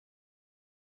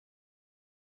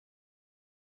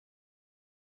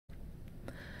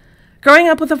Growing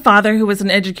up with a father who was an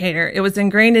educator, it was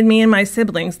ingrained in me and my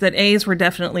siblings that A's were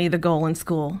definitely the goal in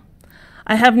school.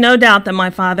 I have no doubt that my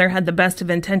father had the best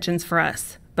of intentions for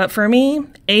us, but for me,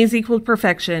 A's equaled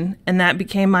perfection, and that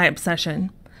became my obsession,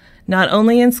 not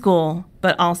only in school,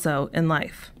 but also in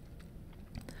life.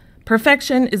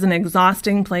 Perfection is an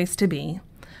exhausting place to be.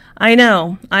 I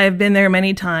know, I have been there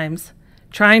many times,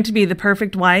 trying to be the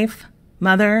perfect wife,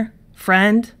 mother,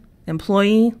 friend,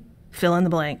 employee, fill in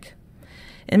the blank.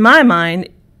 In my mind,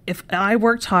 if I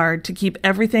worked hard to keep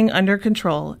everything under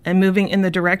control and moving in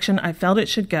the direction I felt it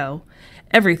should go,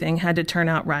 everything had to turn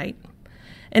out right.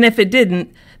 And if it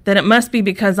didn't, then it must be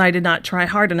because I did not try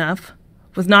hard enough,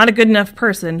 was not a good enough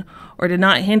person, or did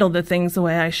not handle the things the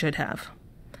way I should have.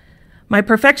 My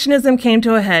perfectionism came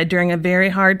to a head during a very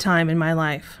hard time in my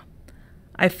life.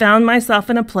 I found myself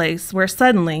in a place where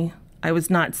suddenly I was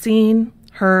not seen,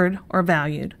 heard, or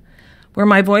valued, where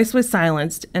my voice was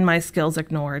silenced and my skills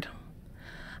ignored.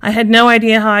 I had no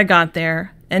idea how I got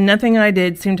there, and nothing I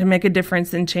did seemed to make a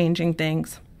difference in changing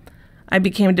things. I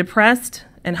became depressed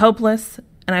and hopeless,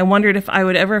 and I wondered if I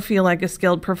would ever feel like a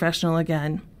skilled professional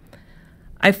again.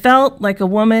 I felt like a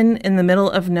woman in the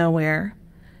middle of nowhere,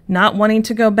 not wanting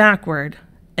to go backward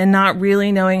and not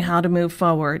really knowing how to move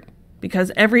forward,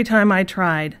 because every time I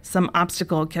tried, some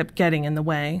obstacle kept getting in the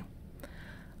way.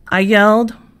 I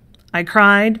yelled, I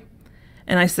cried,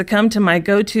 and I succumbed to my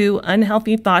go-to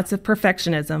unhealthy thoughts of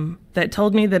perfectionism that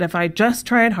told me that if I just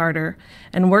tried harder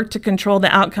and worked to control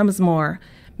the outcomes more,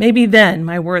 maybe then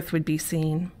my worth would be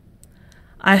seen.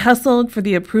 I hustled for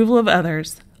the approval of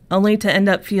others, only to end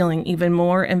up feeling even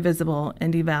more invisible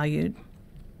and devalued.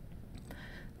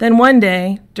 Then one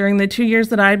day, during the 2 years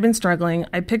that I had been struggling,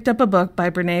 I picked up a book by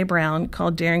Brené Brown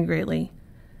called Daring Greatly.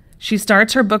 She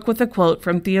starts her book with a quote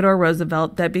from Theodore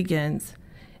Roosevelt that begins,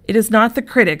 "It is not the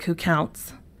critic who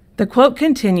counts." The quote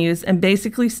continues and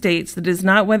basically states that it is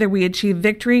not whether we achieve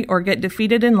victory or get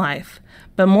defeated in life,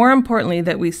 but more importantly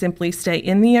that we simply stay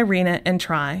in the arena and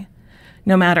try,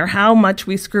 no matter how much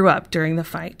we screw up during the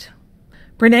fight.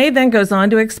 Brené then goes on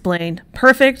to explain,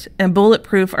 perfect and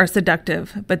bulletproof are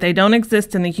seductive, but they don't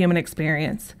exist in the human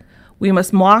experience. We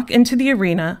must walk into the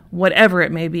arena, whatever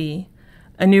it may be,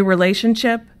 a new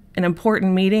relationship, an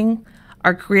important meeting,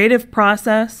 our creative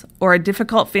process, or a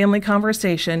difficult family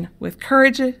conversation with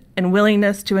courage and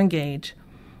willingness to engage.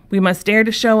 We must dare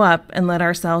to show up and let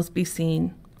ourselves be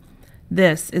seen.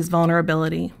 This is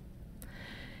vulnerability.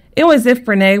 It was as if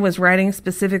Brené was writing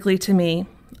specifically to me.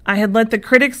 I had let the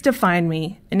critics define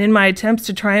me, and in my attempts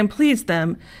to try and please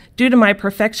them, due to my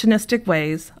perfectionistic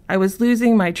ways, I was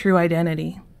losing my true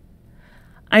identity.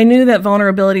 I knew that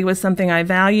vulnerability was something I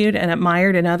valued and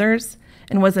admired in others,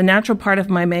 and was a natural part of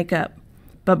my makeup.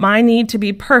 But my need to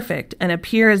be perfect and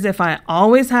appear as if I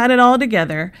always had it all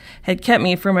together had kept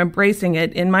me from embracing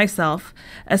it in myself,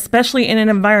 especially in an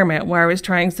environment where I was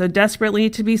trying so desperately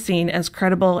to be seen as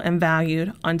credible and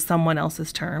valued on someone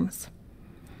else's terms.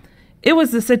 It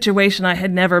was a situation I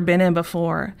had never been in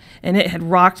before, and it had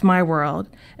rocked my world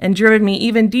and driven me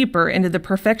even deeper into the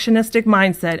perfectionistic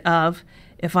mindset of,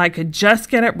 if I could just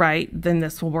get it right, then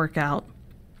this will work out.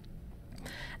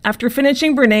 After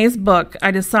finishing Brené's book, I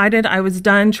decided I was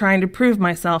done trying to prove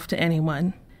myself to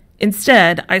anyone.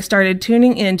 Instead, I started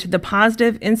tuning into the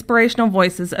positive, inspirational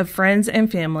voices of friends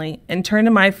and family and turned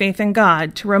to my faith in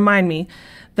God to remind me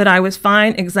that I was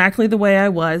fine exactly the way I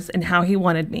was and how He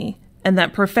wanted me, and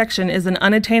that perfection is an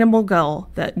unattainable goal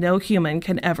that no human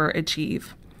can ever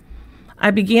achieve. I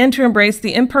began to embrace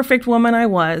the imperfect woman I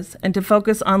was and to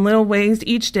focus on little ways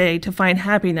each day to find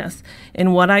happiness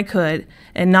in what I could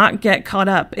and not get caught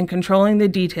up in controlling the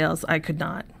details I could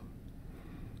not.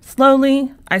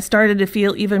 Slowly, I started to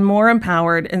feel even more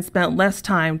empowered and spent less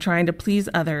time trying to please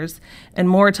others and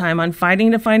more time on fighting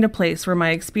to find a place where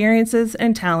my experiences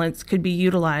and talents could be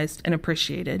utilized and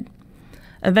appreciated.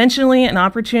 Eventually, an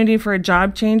opportunity for a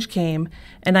job change came,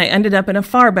 and I ended up in a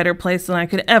far better place than I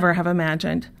could ever have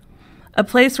imagined. A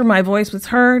place where my voice was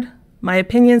heard, my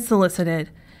opinions solicited,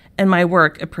 and my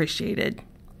work appreciated.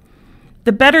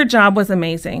 The better job was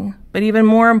amazing, but even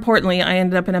more importantly, I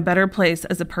ended up in a better place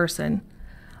as a person.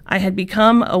 I had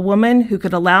become a woman who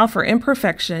could allow for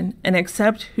imperfection and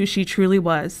accept who she truly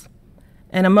was.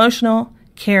 An emotional,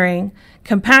 caring,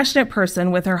 compassionate person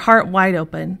with her heart wide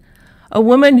open. A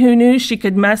woman who knew she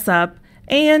could mess up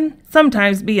and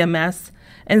sometimes be a mess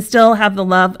and still have the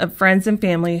love of friends and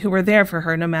family who were there for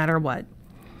her no matter what.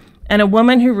 And a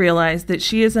woman who realized that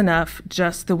she is enough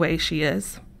just the way she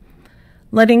is.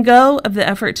 Letting go of the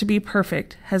effort to be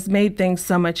perfect has made things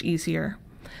so much easier.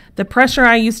 The pressure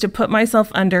I used to put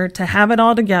myself under to have it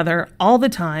all together all the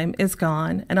time is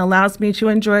gone and allows me to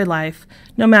enjoy life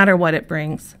no matter what it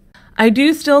brings. I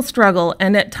do still struggle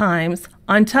and at times,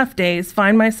 on tough days,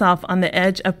 find myself on the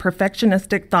edge of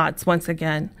perfectionistic thoughts once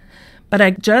again. But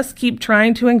I just keep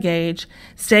trying to engage,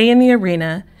 stay in the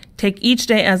arena, take each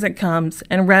day as it comes,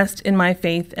 and rest in my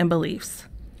faith and beliefs.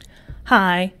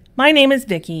 Hi, my name is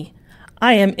Vicki.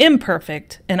 I am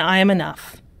imperfect and I am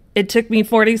enough. It took me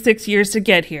 46 years to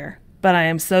get here, but I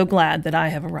am so glad that I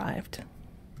have arrived.